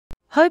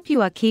Hope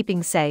you are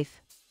keeping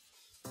safe.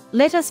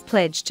 Let us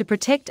pledge to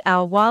protect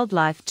our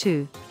wildlife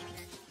too.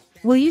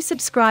 Will you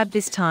subscribe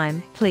this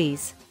time,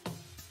 please?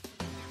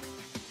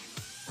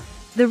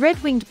 The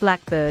red-winged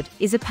blackbird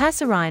is a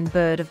passerine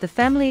bird of the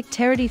family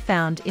Icteridae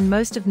found in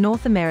most of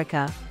North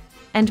America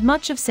and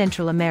much of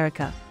Central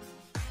America.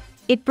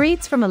 It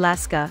breeds from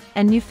Alaska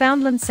and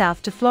Newfoundland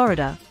south to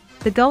Florida,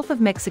 the Gulf of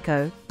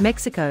Mexico,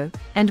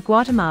 and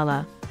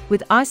Guatemala,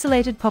 with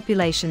isolated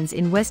populations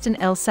in western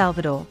El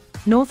Salvador,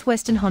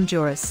 northwestern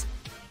Honduras,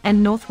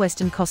 and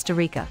northwestern Costa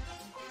Rica.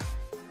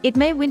 It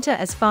may winter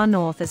as far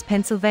north as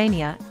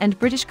Pennsylvania and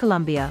British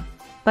Columbia,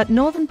 but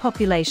northern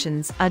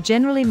populations are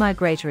generally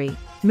migratory,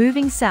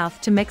 moving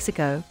south to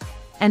Mexico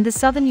and the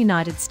southern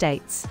United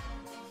States.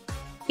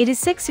 It is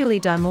sexually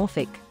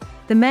dimorphic.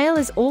 The male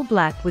is all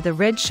black with a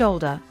red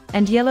shoulder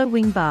and yellow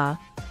wing bar,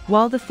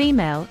 while the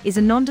female is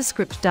a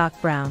nondescript dark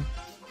brown.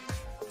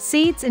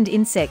 Seeds and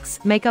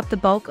insects make up the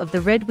bulk of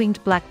the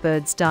red-winged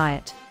blackbird's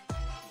diet.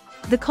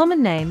 The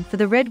common name for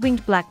the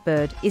red-winged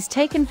blackbird is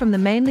taken from the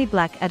mainly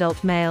black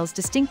adult male's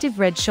distinctive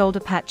red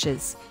shoulder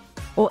patches,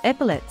 or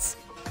epaulets,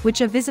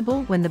 which are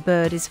visible when the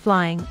bird is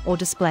flying or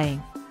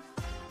displaying.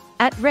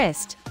 At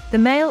rest, the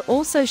male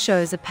also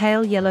shows a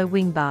pale yellow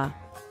wing bar.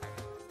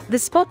 The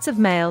spots of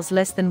males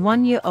less than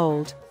 1 year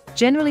old,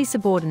 generally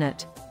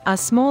subordinate, are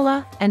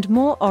smaller and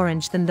more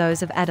orange than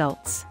those of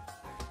adults.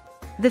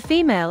 The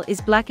female is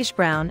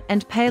blackish-brown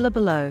and paler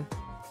below.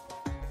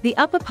 The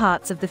upper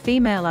parts of the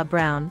female are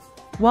brown,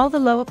 while the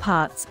lower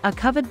parts are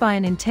covered by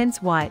an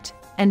intense white,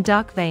 and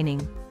dark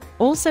veining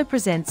also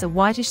presents a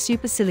whitish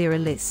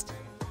superciliary list.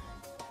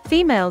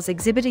 Females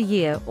exhibit a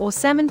year or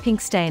salmon pink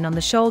stain on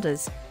the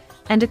shoulders,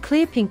 and a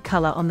clear pink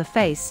color on the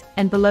face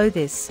and below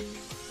this,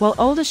 while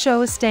older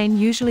show a stain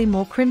usually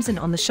more crimson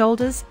on the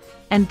shoulders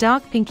and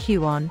dark pink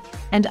hue on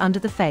and under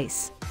the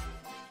face.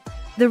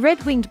 The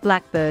red-winged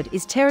blackbird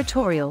is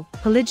territorial,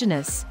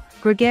 polygynous,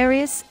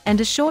 gregarious, and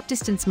a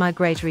short-distance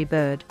migratory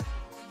bird.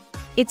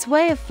 Its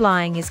way of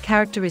flying is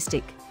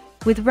characteristic,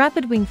 with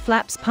rapid wing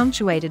flaps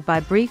punctuated by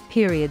brief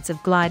periods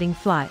of gliding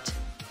flight.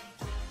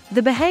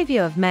 The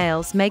behavior of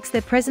males makes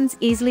their presence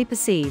easily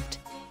perceived.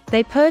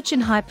 They perch in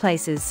high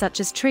places such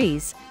as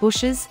trees,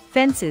 bushes,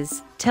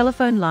 fences,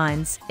 telephone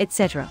lines,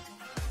 etc.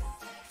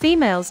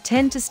 Females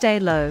tend to stay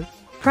low,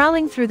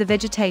 prowling through the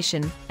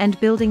vegetation and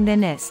building their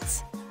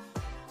nests.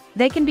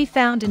 They can be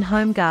found in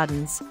home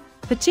gardens,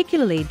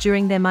 particularly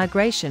during their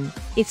migration,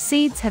 if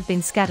seeds have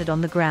been scattered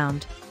on the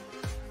ground.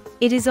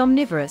 It is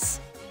omnivorous.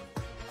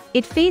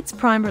 It feeds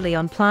primarily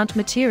on plant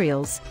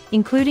materials,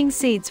 including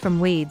seeds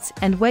from weeds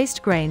and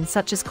waste grains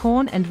such as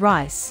corn and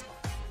rice,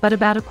 but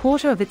about a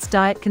quarter of its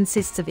diet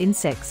consists of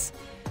insects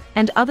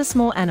and other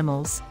small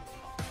animals,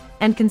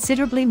 and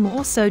considerably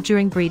more so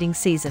during breeding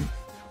season.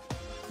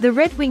 The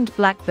red-winged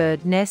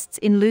blackbird nests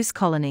in loose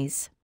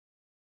colonies.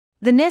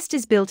 The nest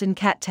is built in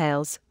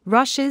cattails,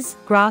 rushes,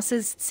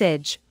 grasses,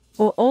 sedge,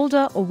 or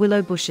alder or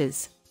willow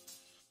bushes.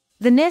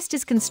 The nest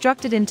is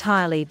constructed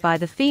entirely by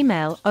the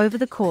female over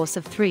the course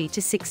of 3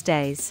 to 6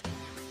 days.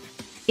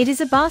 It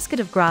is a basket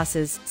of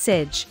grasses,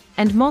 sedge,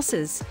 and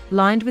mosses,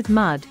 lined with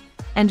mud,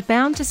 and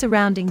bound to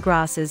surrounding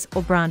grasses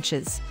or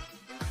branches.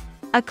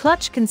 A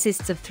clutch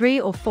consists of 3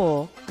 or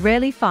 4,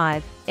 rarely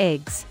 5,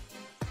 eggs.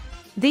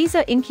 These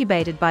are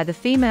incubated by the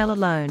female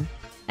alone,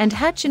 and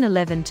hatch in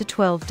 11 to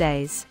 12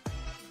 days.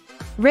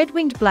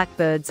 Red-winged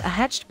blackbirds are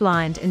hatched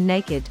blind and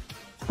naked,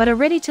 but are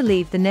ready to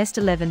leave the nest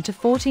 11 to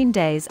 14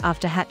 days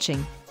after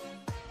hatching.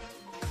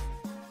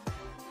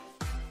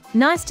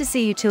 Nice to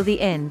see you till the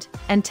end,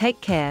 and take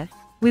care.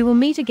 We will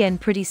meet again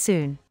pretty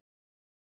soon.